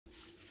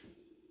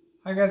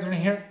Hi guys, Ren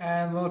here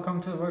and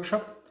welcome to the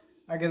workshop.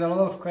 I get a lot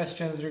of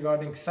questions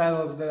regarding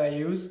saddles that I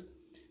use,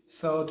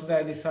 so today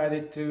I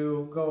decided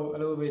to go a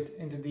little bit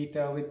into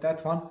detail with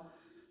that one.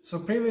 So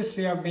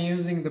previously I've been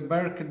using the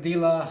Berk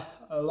Dila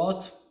a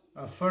lot.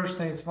 First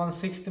in its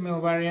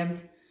 160mm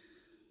variant.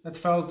 That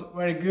felt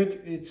very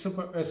good. It's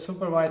a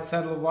super wide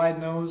saddle,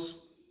 wide nose.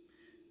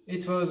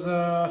 It was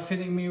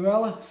fitting me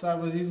well, so I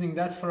was using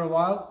that for a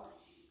while.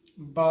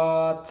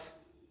 But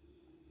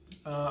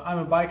I'm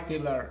a bike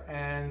dealer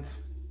and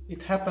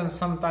it happens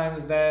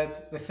sometimes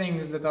that the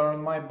things that are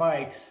on my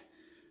bikes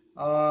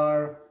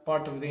are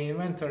part of the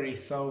inventory.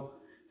 So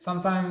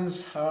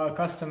sometimes a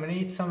customer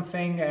needs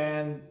something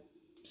and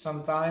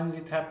sometimes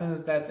it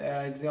happens that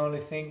it's the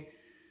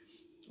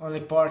only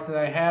part that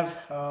I have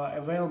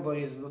available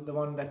is the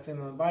one that's in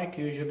my bike.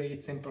 Usually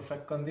it's in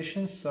perfect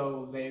condition,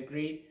 so they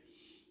agree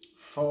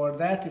for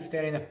that if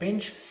they're in a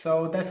pinch.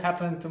 So that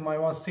happened to my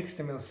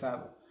 160mm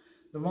saddle.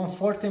 The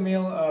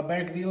 140mm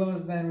Berk Dila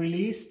was then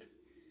released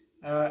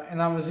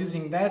and I was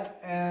using that,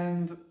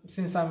 and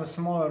since I'm a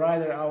smaller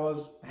rider I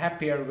was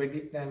happier with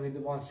it than with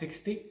the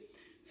 160,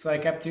 so I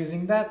kept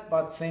using that,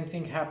 but same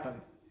thing happened.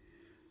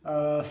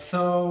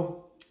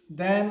 So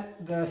then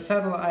the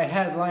saddle I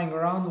had lying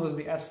around was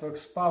the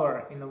S-Works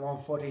Power in the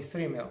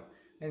 143mm.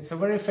 And it's a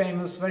very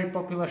famous, very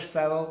popular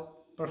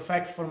saddle,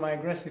 perfect for my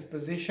aggressive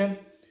position.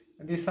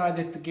 I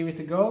decided to give it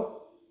a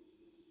go.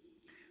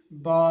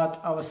 But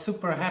I was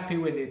super happy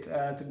with it,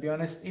 to be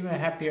honest, even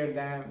happier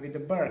than with the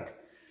Berk,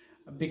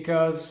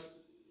 because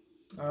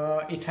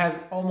it has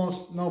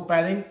almost no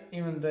padding.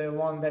 Even the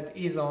one that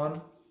is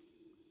on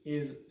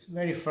is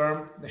very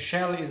firm, the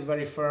shell is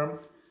very firm,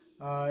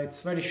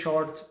 it's very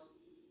short,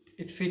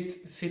 it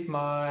fit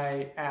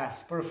my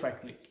ass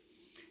perfectly.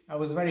 I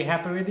was very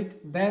happy with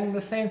it. Then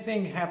the same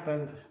thing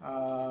happened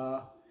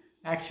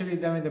actually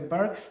then with the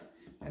Berks,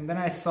 and then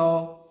I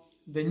saw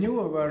the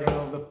newer version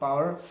of the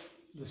Power,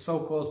 the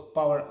so-called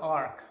Power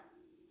Arc.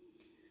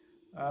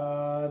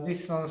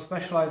 This is on a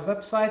specialized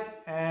website.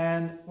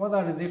 And what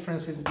are the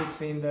differences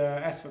between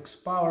the S-Works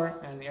Power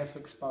and the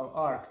S-Works Power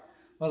Arc?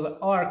 Well, the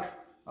Arc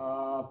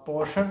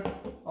portion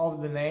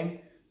of the name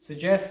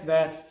suggests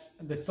that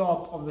the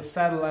top of the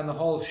saddle and the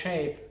whole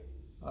shape,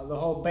 the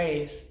whole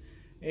base,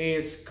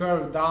 is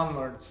curved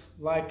downwards,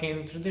 like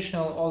in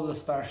traditional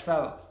All-Star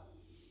saddles.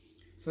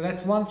 So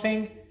that's one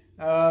thing.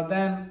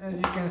 Then, as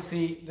you can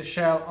see, the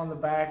shell on the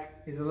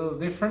back is a little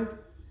different.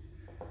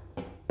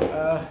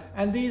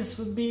 And these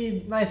would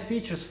be nice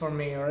features for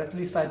me, or at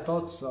least I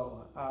thought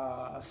so.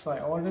 So I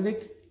ordered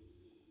it,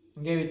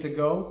 gave it a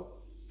go.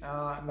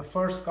 In the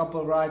first couple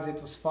of rides it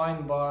was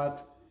fine,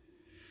 but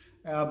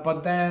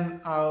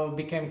then I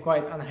became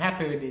quite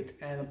unhappy with it.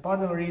 And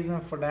part of the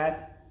reason for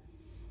that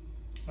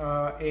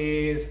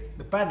is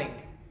the padding.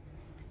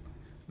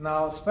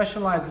 Now,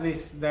 Specialized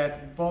lists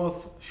that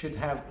both should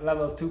have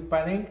level 2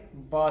 padding,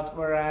 but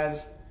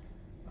whereas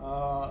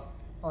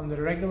on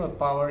the regular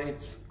Power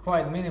it's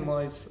quite minimal,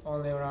 it's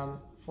only around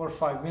 4 or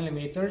 5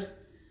 millimeters.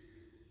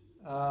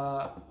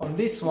 On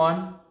this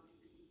one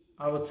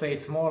I would say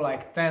it's more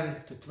like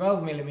 10 to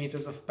 12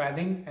 millimeters of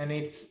padding, and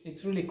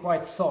it's really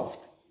quite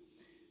soft,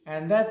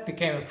 and that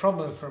became a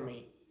problem for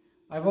me.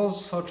 I've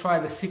also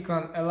tried the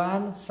Sikon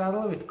Elan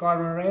saddle with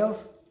carbon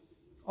rails,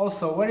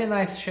 also very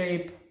nice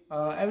shape,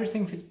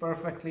 everything fits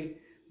perfectly,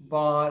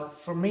 but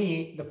for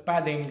me the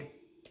padding,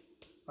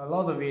 a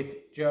lot of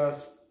it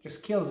just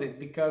kills it,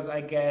 because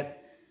I get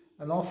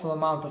an awful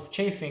amount of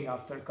chafing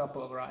after a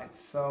couple of rides.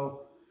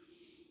 So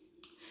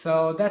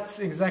that's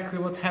exactly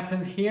what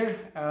happened here,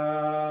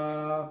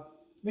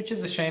 which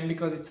is a shame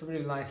because it's a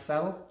really nice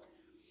saddle.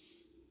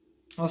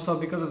 Also,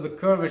 because of the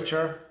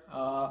curvature,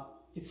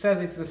 it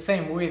says it's the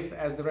same width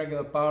as the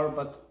regular Power,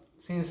 but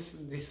since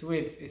this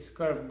width is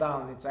curved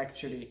down, it's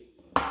actually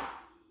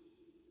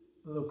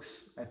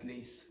looks at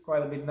least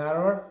quite a bit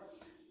narrower.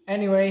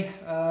 Anyway,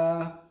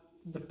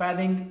 the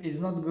padding is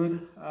not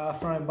good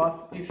for my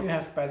butt. If you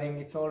have padding,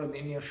 it's already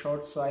in your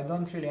shorts, so I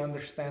don't really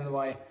understand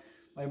why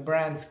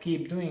brands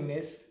keep doing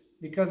this,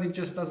 because it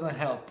just doesn't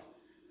help.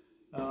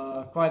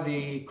 Quite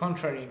the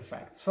contrary, in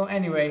fact. So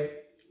anyway,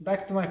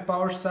 back to my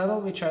Power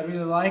saddle, which I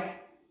really like,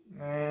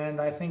 and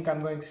I think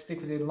I'm going to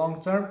stick with it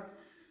long term,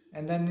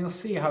 and then you'll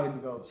see how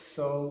it goes.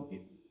 So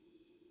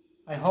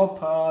I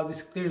hope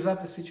this clears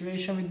up the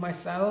situation with my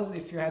saddles.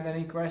 If you had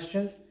any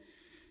questions,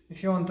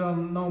 if you want to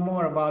know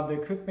more about the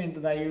equipment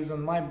that I use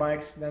on my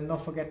bikes, then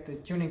don't forget to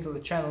tune into the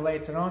channel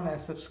later on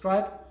and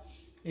subscribe.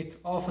 It's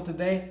all for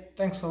today.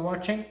 Thanks for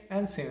watching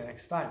and see you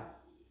next time.